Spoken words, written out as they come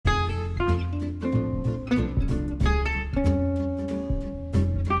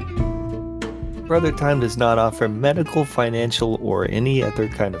Brother Time does not offer medical, financial, or any other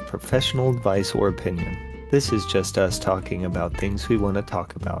kind of professional advice or opinion. This is just us talking about things we want to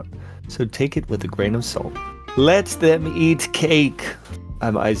talk about. So take it with a grain of salt. Let them eat cake.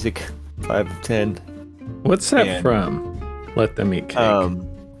 I'm Isaac, 5 of 10. What's that from? Let them eat cake.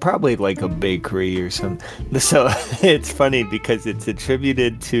 Probably like a bakery or something. So it's funny because it's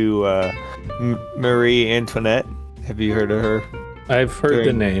attributed to Marie Antoinette. Have you heard of her? I've heard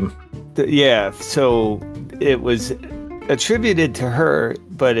the name. Yeah, so it was attributed to her,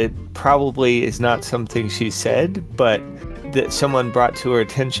 but it probably is not something she said, but that someone brought to her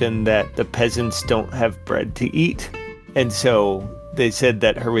attention that the peasants don't have bread to eat. And so they said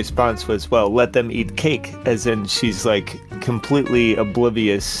that her response was, well, let them eat cake, as in she's like completely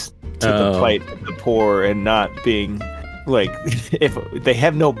oblivious to the plight of the poor and not being like, if they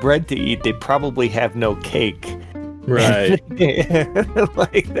have no bread to eat, they probably have no cake. Right.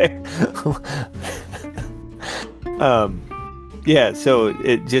 Like yeah, so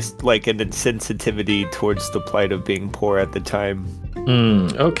it just like an insensitivity towards the plight of being poor at the time.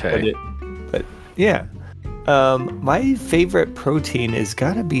 Okay. But yeah. My favorite protein is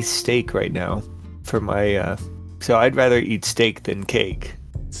gotta be steak right now for my so I'd rather eat steak than cake.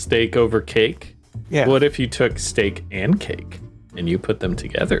 Steak over cake? Yeah. What if you took steak and cake and you put them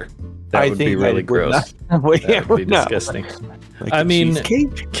together? That would be really gross. That would be disgusting. Like I mean,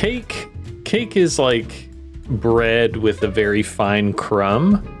 cheesecake? Cake is like bread with a very fine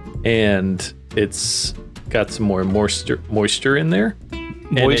crumb, and it's got some more moisture in there.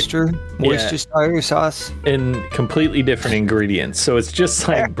 Moisture sauce, and completely different ingredients. So it's just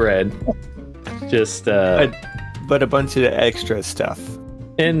like bread, just but a bunch of extra stuff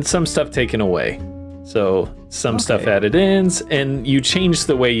and some stuff taken away. So some stuff added in, and you change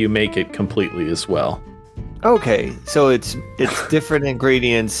the way you make it completely as well. Okay, so it's different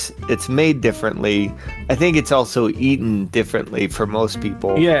ingredients. It's made differently. I think it's also eaten differently for most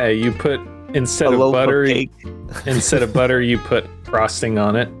people. Yeah, you put instead of butter, you put frosting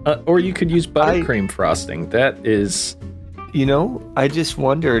on it, or you could use buttercream frosting. That is, I just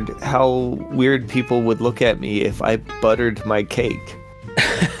wondered how weird people would look at me if I buttered my cake.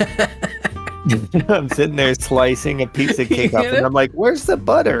 I'm sitting there slicing a piece of cake up, and I'm like, "Where's the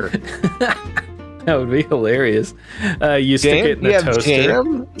butter?" That would be hilarious. You stick it in a toaster.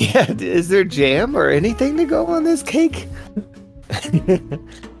 Jam? Yeah, is there jam or anything to go on this cake?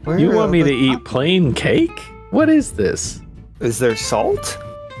 You want me to eat plain cake? What is this? Is there salt?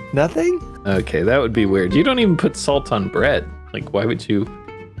 Nothing? Okay, that would be weird. You don't even put salt on bread. Like, why would you?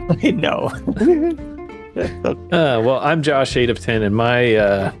 No. Well, I'm Josh, 8 of 10, and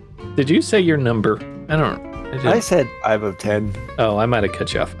my... did you say your number? I said 5 of 10. Oh, I might have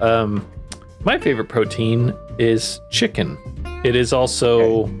cut you off. My favorite protein is chicken. It is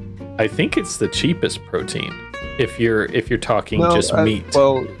also, I think it's the cheapest protein. If you're talking just meat.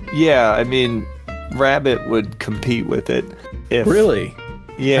 Well, yeah, I mean, rabbit would compete with it. Really?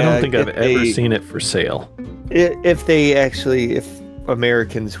 Yeah. I don't think I've ever seen it for sale. If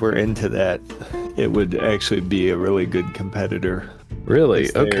Americans were into that, it would actually be a really good competitor. Really?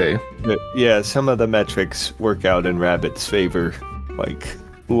 Okay. Yeah, some of the metrics work out in rabbit's favor, like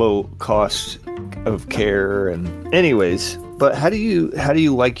low cost of care and anyways. But how do you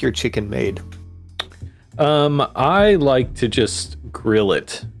like your chicken made? I like to just grill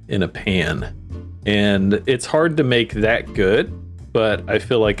it in a pan, and it's hard to make that good, but I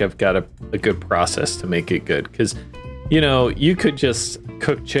feel like I've got a good process to make it good, because you could just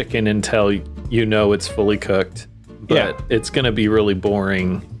cook chicken until it's fully cooked, but it's gonna be really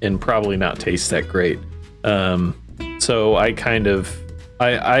boring and probably not taste that great. So I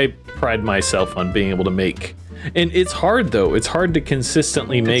pride myself on being able to make, and it's hard though. It's hard to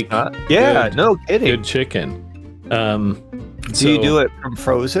consistently make. No kidding. Good chicken. Do you do it from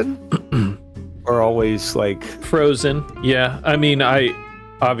frozen, or always like frozen? Yeah, I mean, I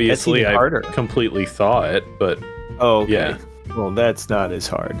completely thaw it, but yeah. Well, that's not as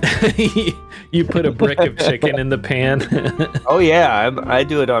hard. You put a brick of chicken in the pan. Oh yeah, I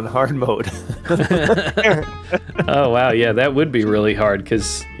do it on hard mode. Oh wow, yeah, that would be really hard,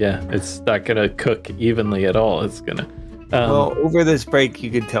 because it's not gonna cook evenly at all. It's gonna. Well, over this break,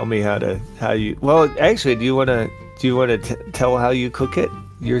 you could tell me how you. Well, actually, do you want to tell how you cook it?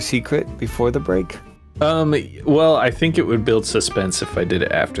 Your secret before the break? Well, I think it would build suspense if I did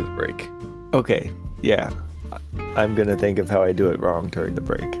it after the break. Okay. Yeah. I'm going to think of how I do it wrong during the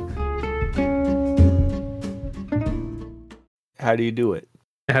break. How do you do it?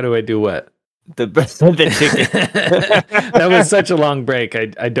 How do I do what? The chicken. That was such a long break.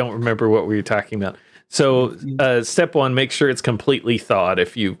 I don't remember what we were talking about. So step one, make sure it's completely thawed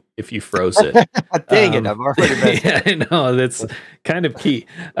if you if you froze it. Dang it, I've already messed Yeah, I know, that's kind of key.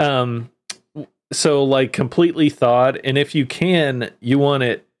 So like completely thawed, and if you can, you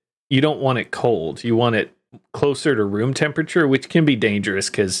don't want it cold. You want it closer to room temperature, which can be dangerous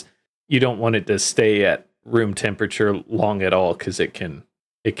because you don't want it to stay at room temperature long at all, because it can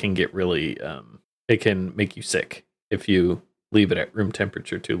get really it can make you sick if you leave it at room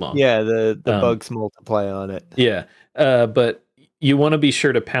temperature too long. Yeah, the bugs multiply on it. Yeah, but you want to be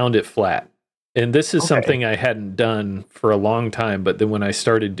sure to pound it flat. And this is something I hadn't done for a long time, but then when I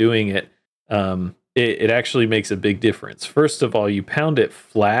started doing it, it actually makes a big difference. First of all, you pound it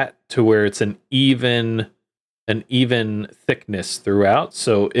flat to where it's an even thickness throughout,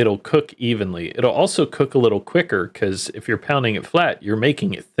 so it'll cook evenly. It'll also cook a little quicker, because if you're pounding it flat, you're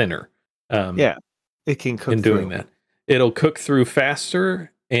making it thinner. Yeah, it can cook in doing that. It'll cook through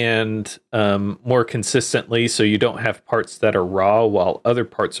faster and more consistently, so you don't have parts that are raw while other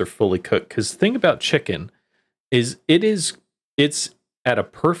parts are fully cooked. Because the thing about chicken is it's at a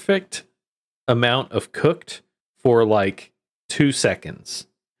perfect amount of cooked for like 2 seconds,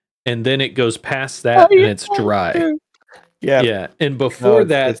 and then it goes past that and it's dry. Yeah, and before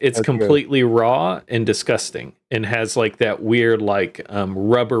it's completely raw and disgusting, and has like that weird like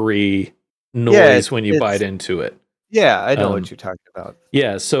rubbery noise when you bite into it. Yeah, I know what you're talking about.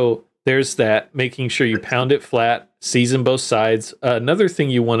 Yeah, so there's that, making sure you pound it flat, season both sides. Another thing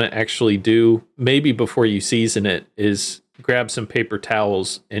you want to actually do, maybe before you season it, is grab some paper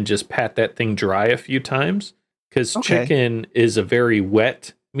towels and just pat that thing dry a few times, because chicken is a very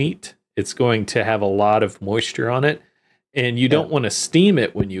wet meat. It's going to have a lot of moisture on it, and you don't want to steam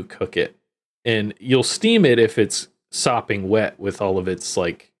it when you cook it. And you'll steam it if it's sopping wet with all of its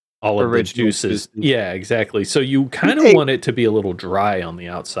like all of the juices. Yeah, exactly. So you kind of want it to be a little dry on the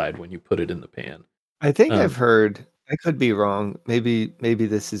outside when you put it in the pan. I think I've heard, I could be wrong, maybe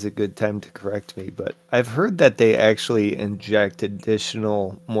this is a good time to correct me, but I've heard that they actually inject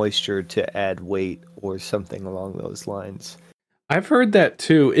additional moisture to add weight or something along those lines. I've heard that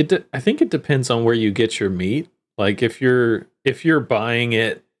too. I think it depends on where you get your meat. Like if you're buying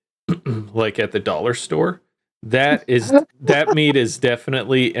it like at the dollar store, that meat is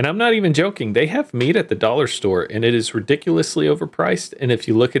definitely, and I'm not even joking, they have meat at the dollar store and it is ridiculously overpriced. And if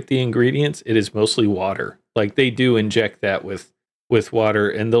you look at the ingredients, it is mostly water. Like they do inject that with water,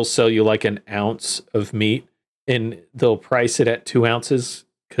 and they'll sell you like an ounce of meat, and they'll price it at 2 ounces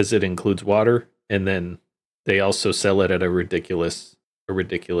because it includes water. And then they also sell it at a ridiculous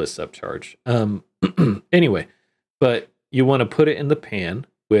upcharge. Anyway, but you want to put it in the pan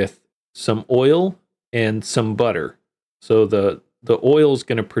with some oil and some butter. So the oil is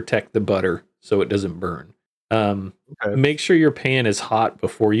going to protect the butter so it doesn't burn. Make sure your pan is hot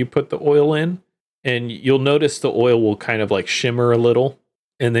before you put the oil in, and you'll notice the oil will kind of like shimmer a little,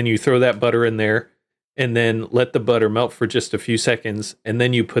 and then you throw that butter in there, and then let the butter melt for just a few seconds, and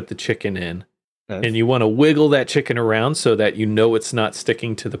then you put the chicken in. And you want to wiggle that chicken around so that you know it's not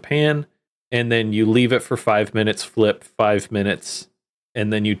sticking to the pan, and then you leave it for 5 minutes, flip 5 minutes,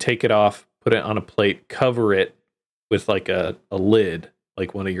 and then you take it off, put it on a plate, cover it with like a lid,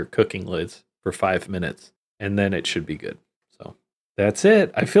 like one of your cooking lids, for 5 minutes, and then it should be good. So that's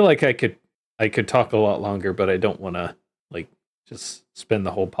it. I feel like I could talk a lot longer, but I don't want to like just spend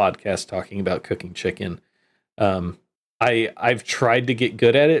the whole podcast talking about cooking chicken. I've tried to get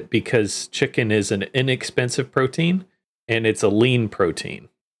good at it because chicken is an inexpensive protein and it's a lean protein.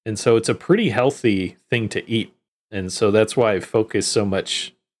 And so it's a pretty healthy thing to eat. And so that's why I focus so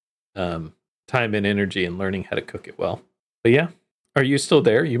much time and energy in learning how to cook it well. But yeah, are you still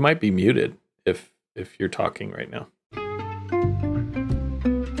there? You might be muted if you're talking right now.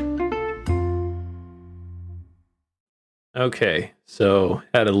 Okay, so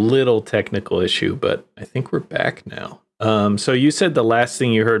had a little technical issue, but I think we're back now. So you said the last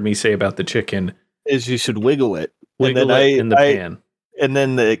thing you heard me say about the chicken is you should wiggle it. Wiggle it in the pan. And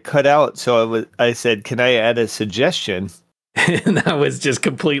then it cut out, so I said, "Can I add a suggestion?" And I was just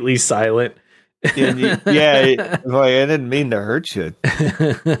completely silent. Yeah, well, I didn't mean to hurt you.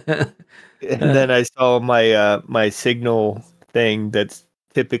 And then I saw my signal thing that's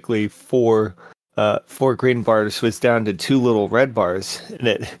typically four green bars was down to 2 little red bars, and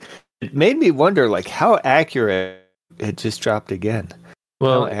it made me wonder, like, how accurate it just dropped again.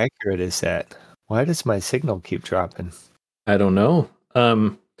 Well, how accurate is that? Why does my signal keep dropping? I don't know.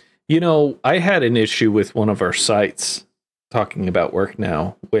 I had an issue with one of our sites, talking about work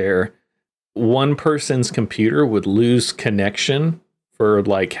now, where one person's computer would lose connection for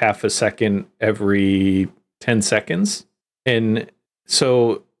like half a second every 10 seconds. And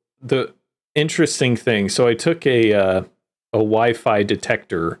so the interesting thing, so I took a a Wi-Fi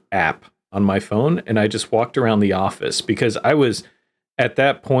detector app on my phone, and I just walked around the office because I was at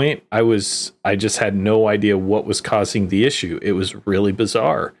that point, I just had no idea what was causing the issue. It was really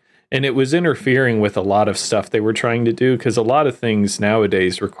bizarre. And it was interfering with a lot of stuff they were trying to do, because a lot of things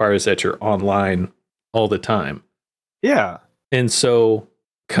nowadays requires that you're online all the time. Yeah. And so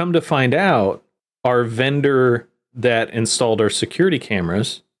come to find out, our vendor that installed our security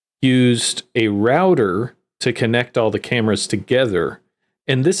cameras used a router to connect all the cameras together.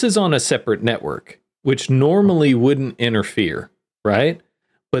 And this is on a separate network, which normally wouldn't interfere, right?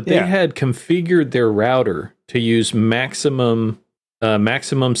 But they had configured their router to use maximum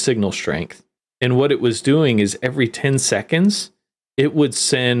signal strength. And what it was doing is every 10 seconds, it would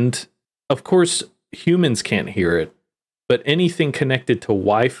send, of course, humans can't hear it, but anything connected to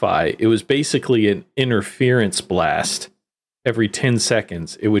Wi-Fi, it was basically an interference blast. Every 10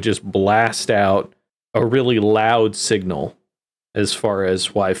 seconds, it would just blast out a really loud signal as far as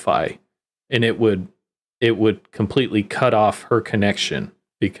Wi-Fi. And it would completely cut off her connection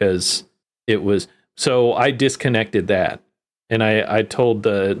because it was... So I disconnected that. And I told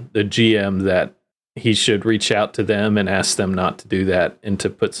the GM that he should reach out to them and ask them not to do that and to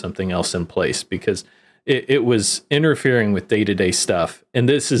put something else in place, because it was interfering with day-to-day stuff. And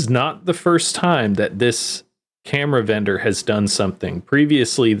this is not the first time that this camera vendor has done something.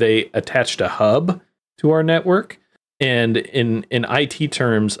 Previously, they attached a hub to our network. And in IT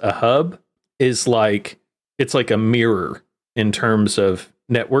terms, a hub is it's like a mirror in terms of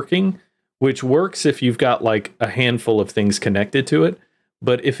networking, which works if you've got like a handful of things connected to it.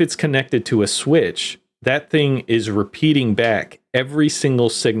 But if it's connected to a switch, that thing is repeating back every single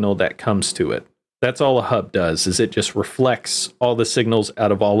signal that comes to it. That's all a hub does, is it just reflects all the signals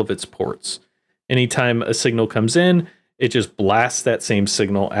out of all of its ports. Anytime a signal comes in, it just blasts that same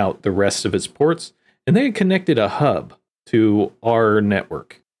signal out the rest of its ports. And they had connected a hub to our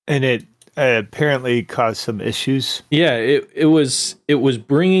network. And it apparently caused some issues. Yeah, it was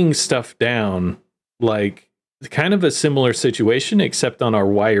bringing stuff down, like kind of a similar situation, except on our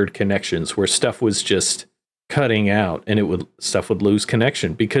wired connections, where stuff was just cutting out, and stuff would lose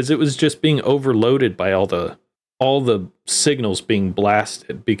connection because it was just being overloaded by all the signals being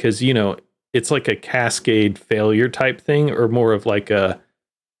blasted. Because it's like a cascade failure type thing, or more of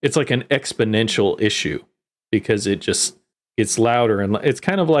it's like an exponential issue, because it just gets louder. And it's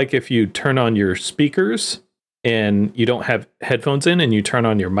kind of like if you turn on your speakers and you don't have headphones in, and you turn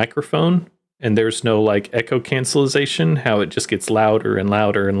on your microphone and there's no like echo cancellation, how it just gets louder and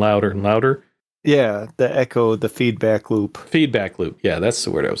louder and louder and louder. Yeah, the feedback loop. Feedback loop. Yeah, that's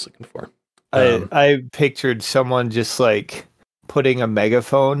the word I was looking for. I pictured someone just like putting a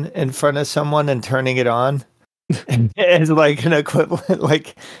megaphone in front of someone and turning it on as like an equivalent,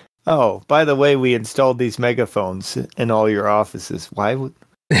 like, oh, by the way, we installed these megaphones in all your offices. Why would...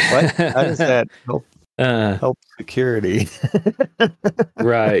 What? How does that help security?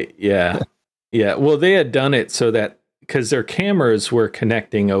 Right, yeah. Yeah, well, they had done it so that, because their cameras were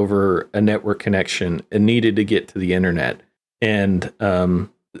connecting over a network connection and needed to get to the internet. And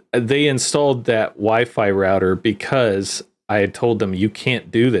they installed that Wi-Fi router because I had told them, you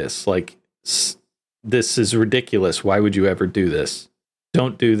can't do this. Like, this is ridiculous. Why would you ever do this?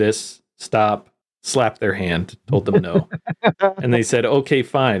 Don't do this. Stop. Slap their hand. Told them no. And they said, okay,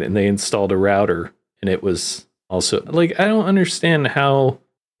 fine. And they installed a router. And it was also, like, I don't understand how...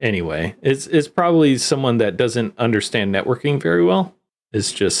 Anyway, it's probably someone that doesn't understand networking very well.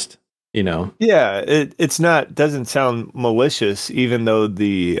 It's just, Yeah, doesn't sound malicious, even though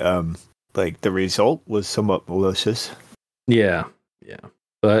the result was somewhat malicious. Yeah.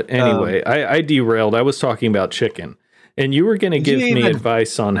 But anyway, I derailed. I was talking about chicken. And you were going to give me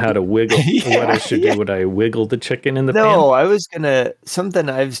advice on how to wiggle, what I should do. Would I wiggle the chicken in the pan? No, I was going to, something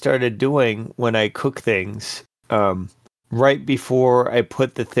I've started doing when I cook things, right before I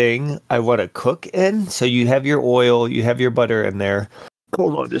put the thing I want to cook in. So you have your oil, you have your butter in there.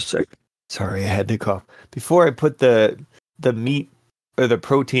 Hold on just a second. Sorry, I had to cough. Before I put the meat or the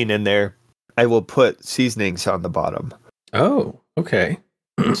protein in there, I will put seasonings on the bottom. Oh, okay.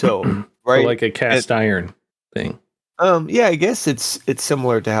 So, right. So like a cast iron thing. Yeah, I guess it's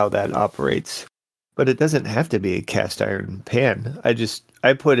similar to how that operates. But it doesn't have to be a cast iron pan.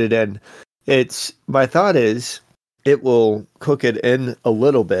 I put it in. My thought is it will cook it in a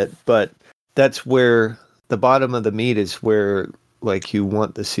little bit, but that's where the bottom of the meat is where like you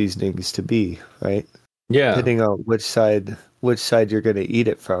want the seasonings to be, right? Yeah. Depending on which side you're going to eat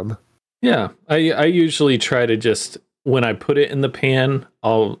it from. Yeah. I usually try to just, when I put it in the pan,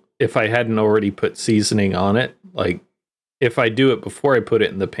 if I hadn't already put seasoning on it, like if I do it before I put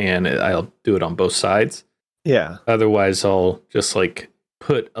it in the pan, I'll do it on both sides. Yeah. Otherwise, I'll just like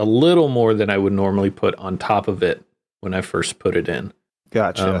put a little more than I would normally put on top of it when I first put it in.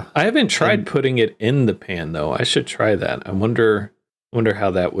 Gotcha. I haven't tried putting it in the pan though. I should try that. I wonder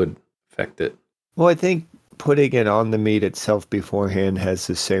how that would affect it. Well, I think putting it on the meat itself beforehand has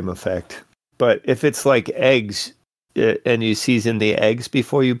the same effect. But if it's like eggs and you season the eggs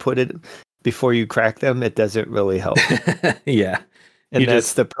before you crack them, it doesn't really help. Yeah. And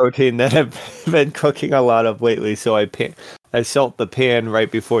that's the protein that I've been cooking a lot of lately. So I salt the pan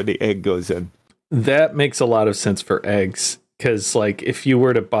right before the egg goes in. That makes a lot of sense for eggs. Because, like, if you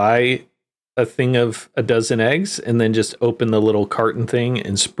were to buy a thing of a dozen eggs and then just open the little carton thing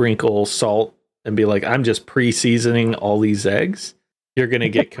and sprinkle salt and be like, I'm just pre-seasoning all these eggs, you're going to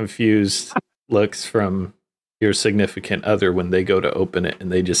get confused looks from your significant other when they go to open it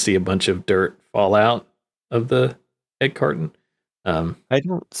and they just see a bunch of dirt fall out of the egg carton. I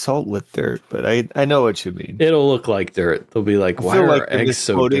don't salt with dirt, but I know what you mean. It'll look like dirt. They'll be like, why are eggs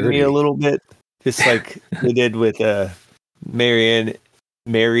so dirty? Me a little bit, just like they did with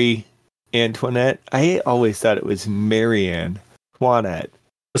Marie Antoinette. I always thought it was Marianne Toinette.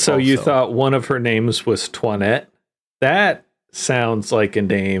 So you thought one of her names was Toinette? That sounds like a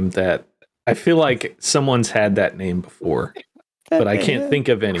name that I feel like someone's had that name before, but I can't think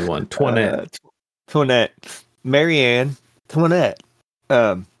of anyone. Toinette. Marianne Toinette.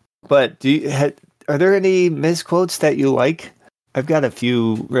 But are there any misquotes that you like? I've got a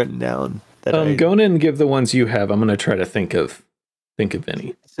few written down. Go in and give the ones you have. I'm going to try to think of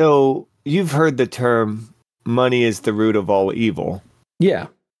any. So you've heard the term "money is the root of all evil." Yeah.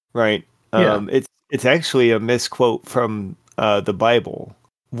 Right. Yeah. It's actually a misquote from the Bible,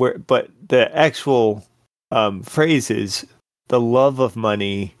 but the actual phrase is the love of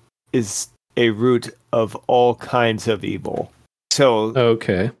money is a root of all kinds of evil. So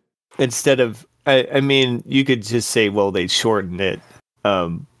okay. Instead of I mean, you could just say, well, they shortened it.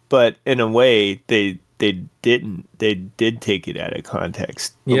 But in a way, they didn't. They did take it out of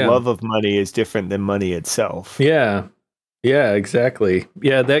context. The love of money is different than money itself. Yeah. Yeah, exactly.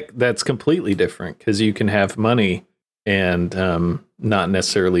 Yeah, that's completely different because you can have money and not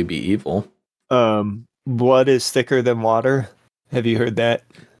necessarily be evil. Blood is thicker than water. Have you heard that?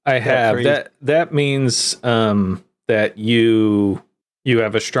 I have. That means that you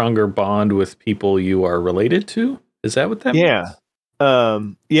have a stronger bond with people you are related to. Is that what that means?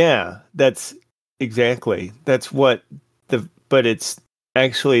 Yeah, that's exactly. That's what but it's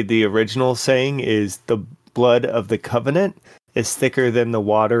actually the original saying is the blood of the covenant is thicker than the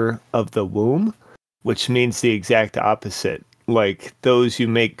water of the womb, which means the exact opposite. Like those you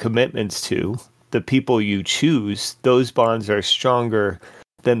make commitments to, the people you choose, those bonds are stronger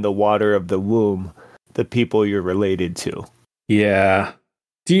than the water of the womb, the people you're related to. Yeah.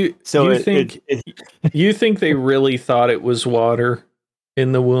 Do you think they really thought it was water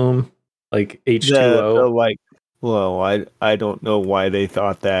in the womb, like H2O? I don't know why they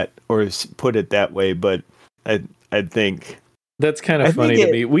thought that or put it that way, but I think that's kind of funny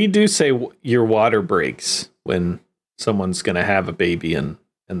to me. We do say your water breaks when someone's going to have a baby, and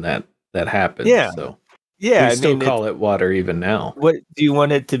that happens. Yeah. So yeah, we still call it water even now. What do you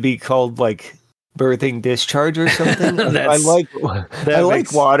want it to be called? Like birthing discharge or something? I like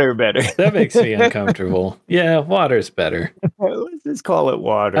water better. That makes me uncomfortable. Yeah, water's better. Let's just call it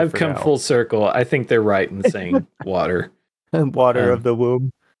water. I've come full circle. I think they're right in saying water. Water of the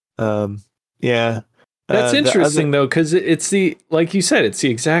womb. Yeah. That's interesting though, because it's like you said, it's the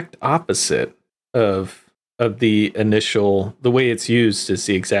exact opposite of the initial. The way it's used is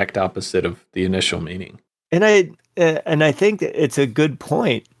the exact opposite of the initial meaning. And I think that it's a good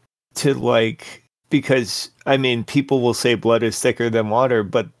point to like, because I mean, people will say blood is thicker than water,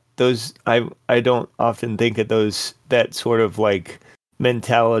 but those I don't often think of those. That sort of like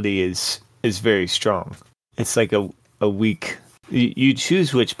mentality is very strong. It's like a weak. You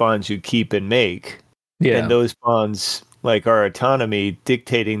choose which bonds you keep and make. Yeah. And those bonds, like our autonomy,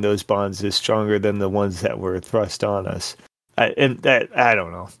 dictating those bonds is stronger than the ones that were thrust on us. I don't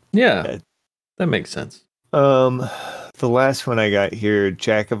know. Yeah, that makes sense. The last one I got here,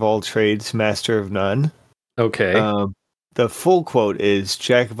 Jack of all trades, master of none. Okay. The full quote is,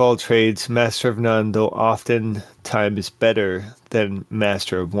 Jack of all trades, master of none, though often times better than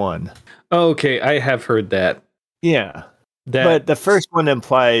master of one. Okay, I have heard that. Yeah. But the first one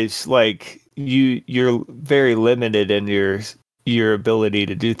implies like you're very limited in your ability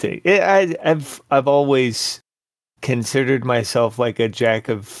to do things. I've always considered myself like a jack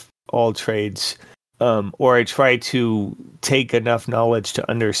of all trades, or I try to take enough knowledge to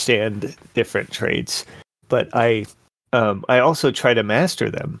understand different trades, but I also try to master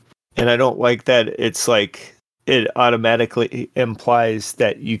them. And I don't like that it's like it automatically implies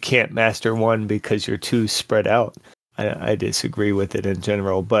that you can't master one because you're too spread out. I disagree with it in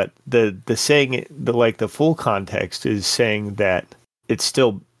general, but the saying, the full context is saying that it's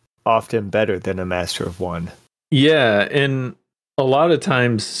still often better than a master of one. Yeah, and a lot of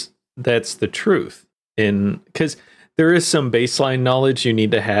times that's the truth. Because there is some baseline knowledge you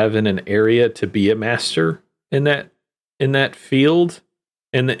need to have in an area to be a master in that field.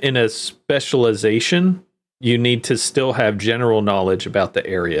 In a specialization, you need to still have general knowledge about the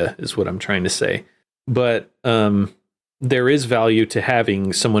area, is what I'm trying to say. But there is value to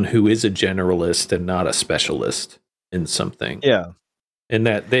having someone who is a generalist and not a specialist in something. Yeah. And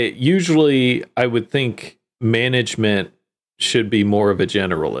that they usually, I would think, management should be more of a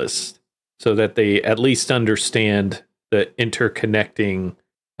generalist so that they at least understand the interconnecting,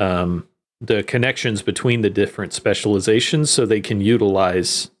 the connections between the different specializations so they can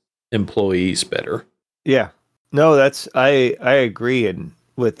utilize employees better. Yeah. No, I agree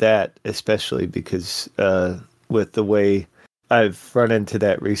with that, especially because with the way I've run into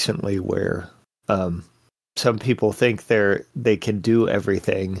that recently where some people think they can do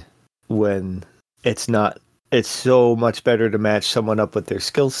everything when it's not. It's so much better to match someone up with their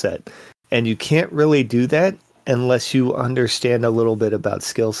skill set. And you can't really do that unless you understand a little bit about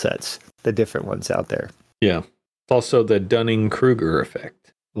skill sets, the different ones out there. Yeah. It's also the Dunning-Kruger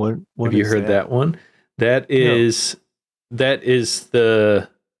effect. What Have you heard that one? That is the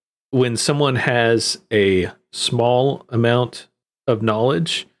when someone has a small amount of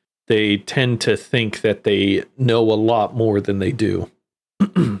knowledge, they tend to think that they know a lot more than they do.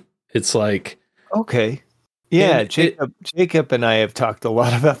 It's like, okay. Yeah, Jacob and I have talked a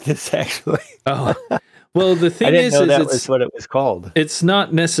lot about this actually. Oh, well, the thing I didn't is know that was what it was called. It's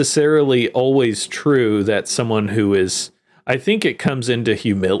not necessarily always true that someone who is, I think it comes into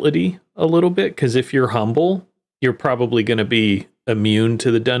humility a little bit, because if you're humble, you're probably going to be immune to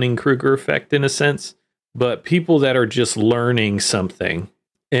the Dunning-Kruger effect in a sense. But people that are just learning something,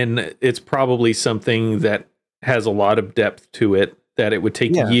 and it's probably something that has a lot of depth to it, that it would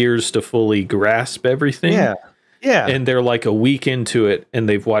take years to fully grasp everything. Yeah. Yeah. And they're like a week into it and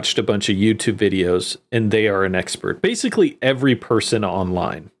they've watched a bunch of YouTube videos and they are an expert. Basically every person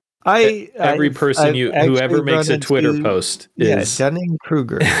online. Every person whoever makes a Twitter post is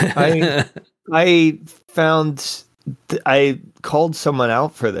Dunning-Kruger. I called someone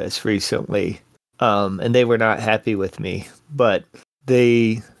out for this recently. And they were not happy with me, but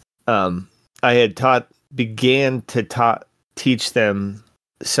I had began to teach them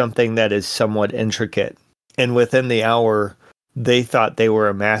something that is somewhat intricate. And within the hour, they thought they were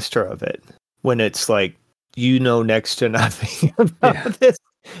a master of it, when it's like, next to nothing about this.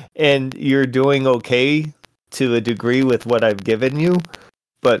 And you're doing okay to a degree with what I've given you.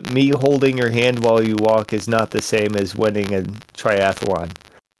 But me holding your hand while you walk is not the same as winning a triathlon.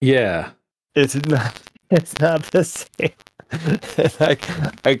 Yeah. It's not the same.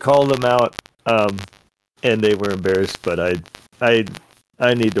 I called them out, and they were embarrassed, but I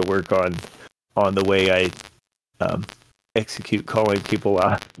need to work on the way I execute calling people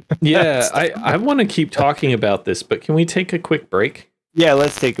out. Yeah, I want to keep talking about this, but can we take a quick break? Yeah,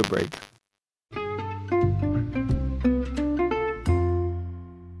 let's take a break.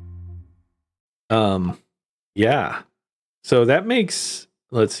 Yeah. So that makes,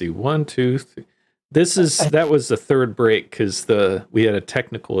 let's see, 1, 2, 3. That was the third break because we had a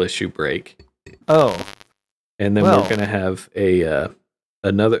technical issue break. Oh. And then we're gonna have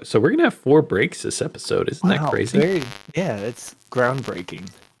another. So we're gonna have 4 breaks this episode. Isn't that crazy? It's groundbreaking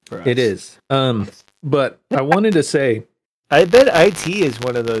for us. It is. But I wanted to say, I bet IT is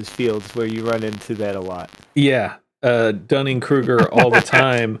one of those fields where you run into that a lot. Yeah, Dunning-Kruger all the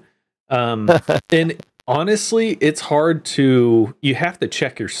time. And honestly, it's hard you have to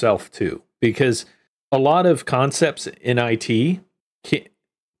check yourself too, because a lot of concepts in IT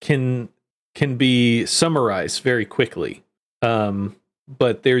can be summarized very quickly.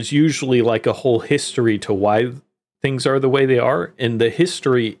 But there's usually like a whole history to why things are the way they are. And the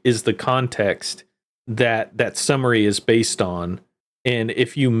history is the context that summary is based on. And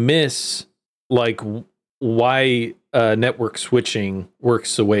if you miss like why network switching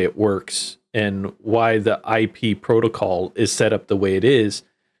works the way it works and why the IP protocol is set up the way it is,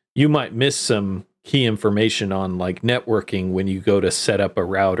 you might miss some key information on like networking when you go to set up a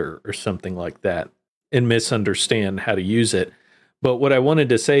router or something like that and misunderstand how to use it. But what I wanted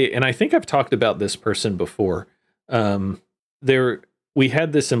to say, and I think I've talked about this person before, we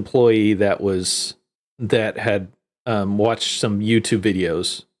had this employee that had watched some YouTube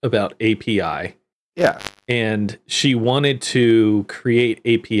videos about API, Yeah. and she wanted to create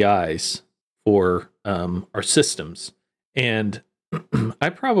APIs for our systems. And I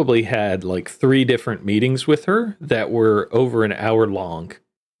probably had like 3 different meetings with her that were over an hour long,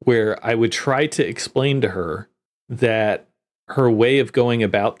 where I would try to explain to her that her way of going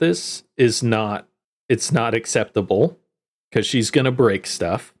about this is not, it's not acceptable because she's going to break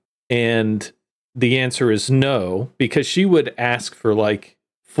stuff. And the answer is no, because she would ask for like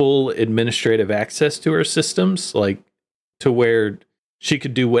full administrative access to her systems, like to where she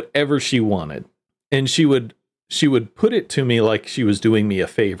could do whatever she wanted. And she would put it to me like she was doing me a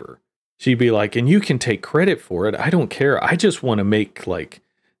favor. She'd be like, and you can take credit for it. I don't care. I just want to make like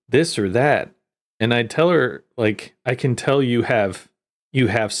this or that. And I'd tell her, like, I can tell you have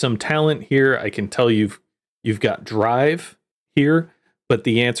some talent here. I can tell you've got drive here, but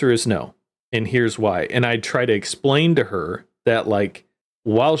the answer is no. And here's why. And I'd try to explain to her that, like,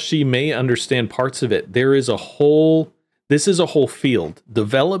 while she may understand parts of it, this is a whole field.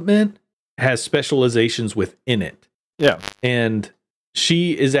 Development has specializations within it. Yeah. And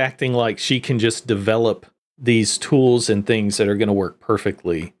she is acting like she can just develop these tools and things that are going to work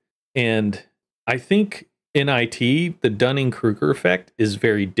perfectly. And I think in IT, the Dunning-Kruger effect is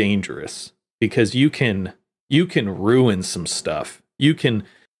very dangerous because you can ruin some stuff. And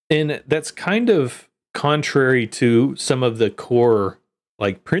that's kind of contrary to some of the core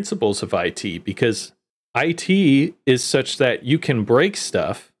like principles of IT, because IT is such that you can break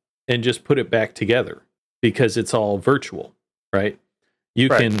stuff and just put it back together because it's all virtual, right? You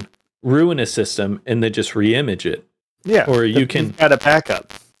can ruin a system and then just re-image it. Yeah. Or you can you've got a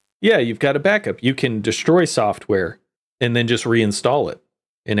backup. Yeah, you've got a backup. You can destroy software and then just reinstall it,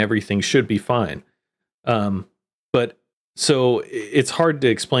 and everything should be fine. But so it's hard to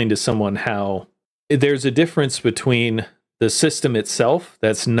explain to someone how there's a difference between the system itself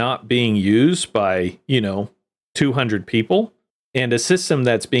that's not being used by, 200 people and a system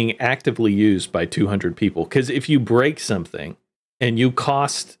that's being actively used by 200 people. Because if you break something and you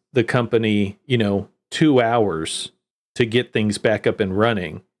cost the company, 2 hours to get things back up and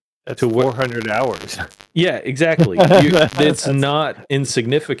running, that's 400 hours. Yeah, exactly. It's not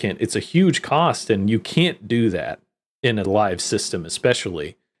insignificant. It's a huge cost, and you can't do that in a live system,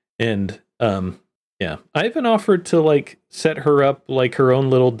 especially. And yeah, I even offered to like set her up like her own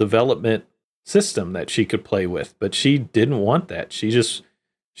little development system that she could play with, but she didn't want that. She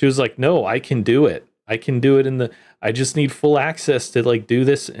was like, "No, I can do it. I can do it I just need full access to like do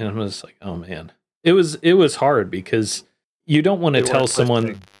this." And I was like, "Oh man." It was hard because you don't want to tell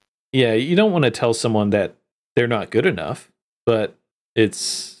someone. Yeah, you don't want to tell someone that they're not good enough, but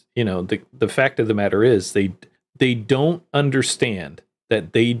it's, the fact of the matter is they don't understand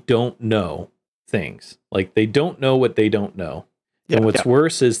that they don't know things. Like they don't know what they don't know. Yeah, and what's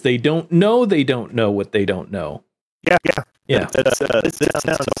worse is they don't know what they don't know. Yeah. This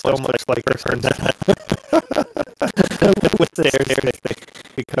sounds so much like a person with their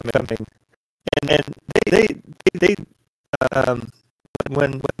becoming. And they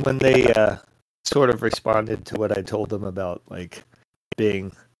when they sort of responded to what I told them about like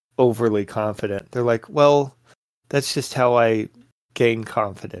being overly confident, they're like, well, that's just how I gain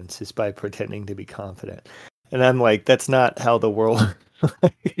confidence, is by pretending to be confident. And I'm like, that's not how the world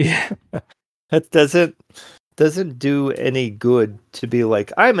yeah. That doesn't do any good to be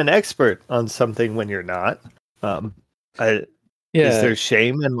like, I'm an expert on something when you're not. Is there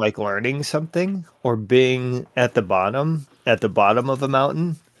shame in like learning something or being at the bottom of a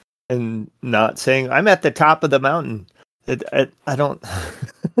mountain and not saying I'm at the top of the mountain? I don't.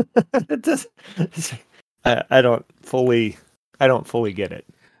 It does. I don't fully get it.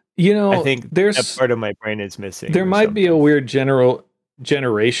 I think that part of my brain is missing. There might be a weird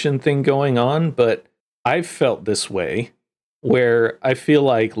generation thing going on, but I've felt this way where I feel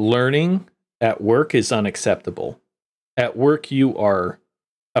like learning at work is unacceptable. At work, you are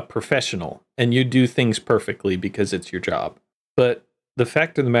a professional and you do things perfectly because it's your job. But the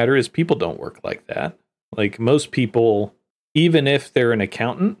fact of the matter is people don't work like that. Like most people, even if they're an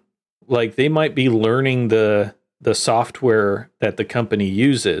accountant, like they might be learning the software that the company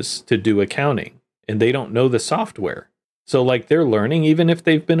uses to do accounting, and they don't know the software. So like they're learning even if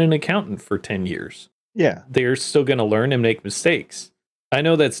they've been an accountant for 10 years. Yeah. They're still going to learn and make mistakes. I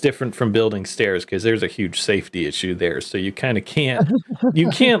know that's different from building stairs because there's a huge safety issue there. So you kind of can't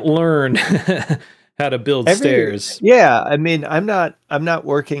learn how to build stairs. Yeah, I mean, I'm not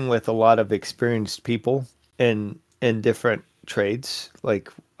working with a lot of experienced people in different trades.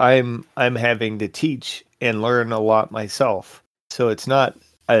 Like I'm having to teach and learn a lot myself. So it's not,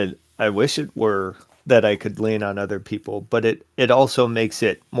 I wish it were that I could lean on other people, but it also makes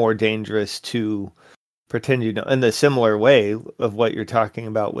it more dangerous to pretend you know. In the similar way of what you're talking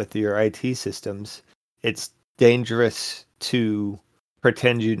about with your IT systems, it's dangerous to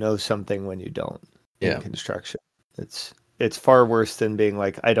pretend you know something when you don't in construction. It's far worse than being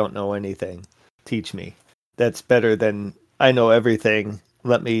like, I don't know anything, teach me. That's better than I know everything,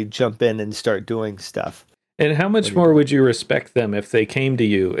 let me jump in and start doing stuff. And how much more would you respect them if they came to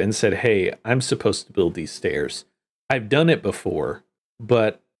you and said, hey, I'm supposed to build these stairs. I've done it before,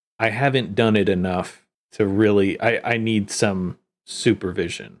 but I haven't done it enough to really, I need some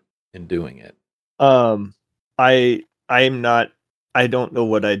supervision in doing it. I don't know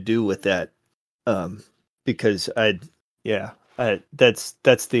what I'd do with that. Because that's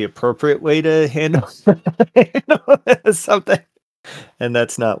the appropriate way to handle something. And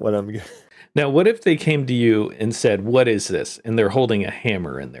that's not what I'm. Now, what if they came to you and said, what is this? And they're holding a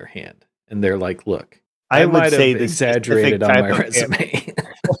hammer in their hand. And they're like, look, I might have exaggerated on my resume.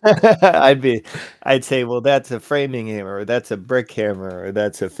 I'd say, well, that's a framing hammer, or that's a brick hammer, or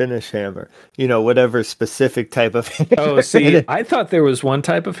that's a finish hammer. Whatever specific type of hammer. Oh, see, I thought there was one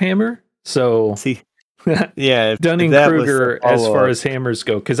type of hammer. So see, yeah, Dunning-Kruger as far as hammers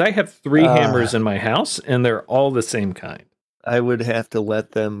go, because I have 3 hammers in my house, and they're all the same kind. I would have to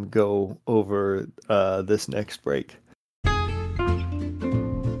let them go over this next break.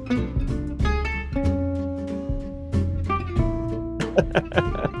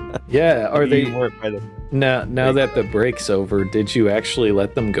 Yeah, are they now that the break's over, did you actually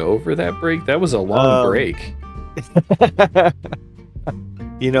let them go over that break? That was a long break. I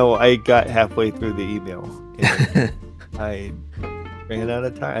got halfway through the email and I ran out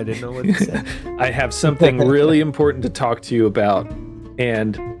of time. I didn't know what to say. I have something really important to talk to you about,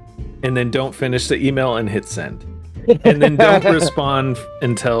 and then don't finish the email and hit send. And then don't respond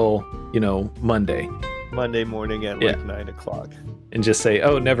until, Monday morning at like 9 o'clock. And just say,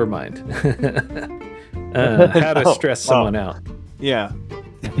 oh, never mind. How to stress someone out. Yeah.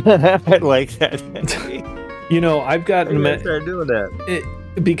 I like that. I've gotten... start doing that.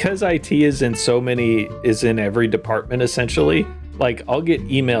 Because IT is in every department, essentially, like I'll get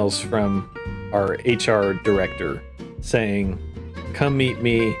emails from our HR director saying, come meet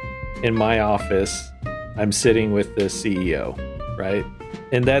me in my office. I'm sitting with the CEO, right?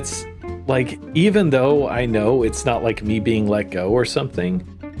 And that's like, even though I know it's not like me being let go or something,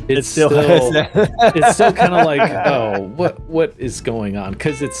 it's still kind of like, oh, what is going on?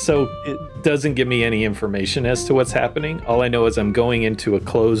 Because it doesn't give me any information as to what's happening. All I know is I'm going into a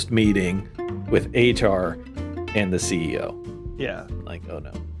closed meeting with HR and the CEO. Yeah. Like, oh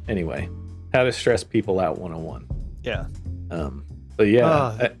no. Anyway, how to stress people out 101. Yeah. But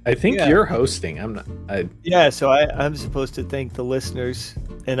yeah, I think you're hosting. I'm not. So I'm supposed to thank the listeners,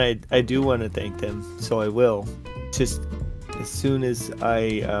 and I do want to thank them, so I will. Just as soon as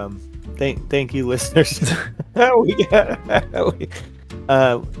I thank you, listeners. Did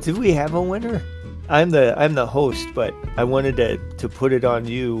we have a winner? I'm the host, but I wanted to put it on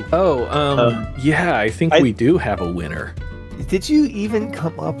you. Yeah, I think we do have a winner. Did you even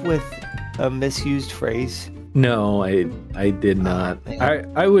come up with a misused phrase? No, I did not.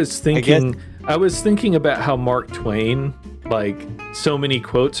 I was thinking about how Mark Twain, like, so many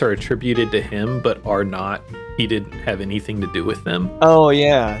quotes are attributed to him but are not. He didn't have anything to do with them. Oh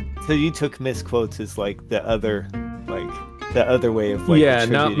yeah. So you took misquotes as like the other way of like, yeah,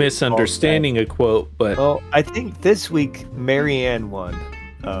 not misunderstanding a quote, but well, I think this week Marianne won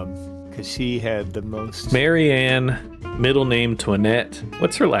because she had the most. Marianne, middle name Toinette.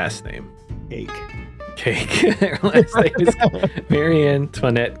 What's her last name? Cake. Her last name is Marianne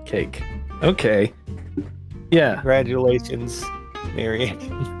Toinette Cake. Okay. Yeah. Congratulations, Marianne.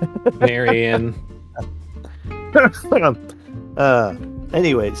 Marianne.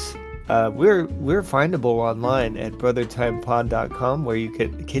 Anyways, we're findable online at brothertimepod.com, where you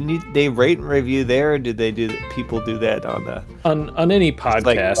they rate and review there, or do people do that on any podcast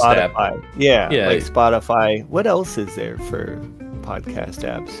like Spotify app? Yeah, like Spotify. What else is there for podcast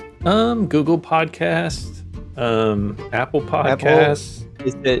apps? Google Podcast, Apple Podcasts.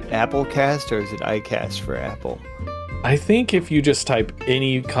 Is it Applecast or is it iCast for Apple? I think if you just type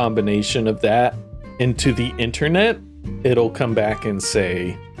any combination of that into the internet, it'll come back and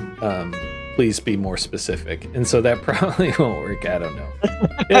say, please be more specific. And so that probably won't work. I don't know.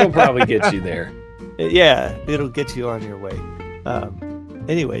 It'll probably get you there. Yeah, it'll get you on your way.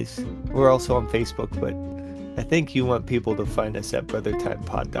 Anyways, we're also on Facebook, but I think you want people to find us at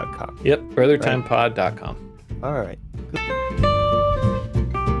brothertimepod.com. Yep, brothertimepod.com. All right.